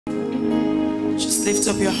Just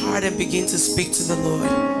lift up your heart and begin to speak to the Lord.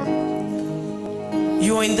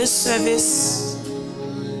 You are in this service,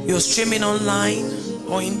 you're streaming online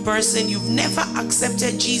or in person, you've never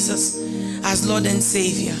accepted Jesus as Lord and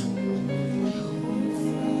Savior.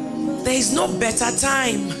 There is no better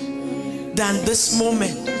time than this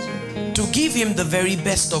moment to give him the very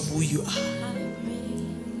best of who you are.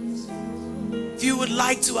 If you would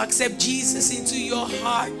like to accept Jesus into your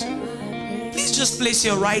heart, please just place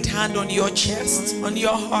your right hand on your chest, on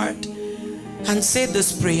your heart, and say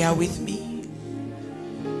this prayer with me.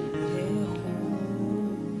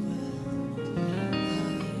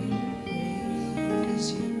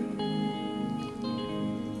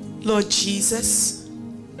 Lord Jesus,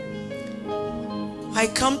 I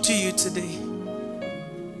come to you today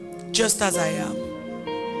just as I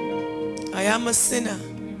am. I am a sinner.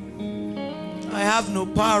 I have no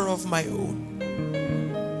power of my own.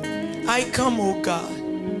 I come, oh God,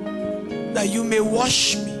 that you may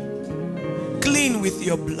wash me clean with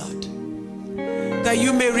your blood, that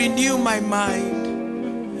you may renew my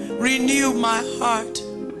mind, renew my heart,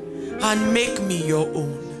 and make me your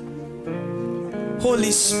own.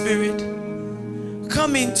 Holy Spirit,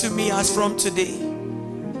 come into me as from today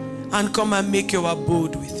and come and make your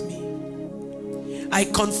abode with me. I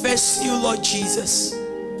confess you, Lord Jesus,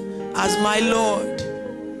 as my Lord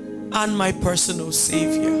and my personal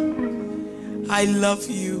Savior. I love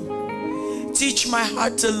you. Teach my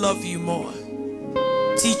heart to love you more.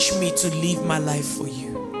 Teach me to live my life for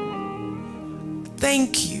you.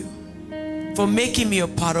 Thank you for making me a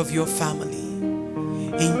part of your family.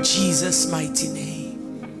 In Jesus' mighty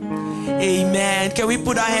name. Amen. Can we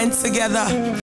put our hands together?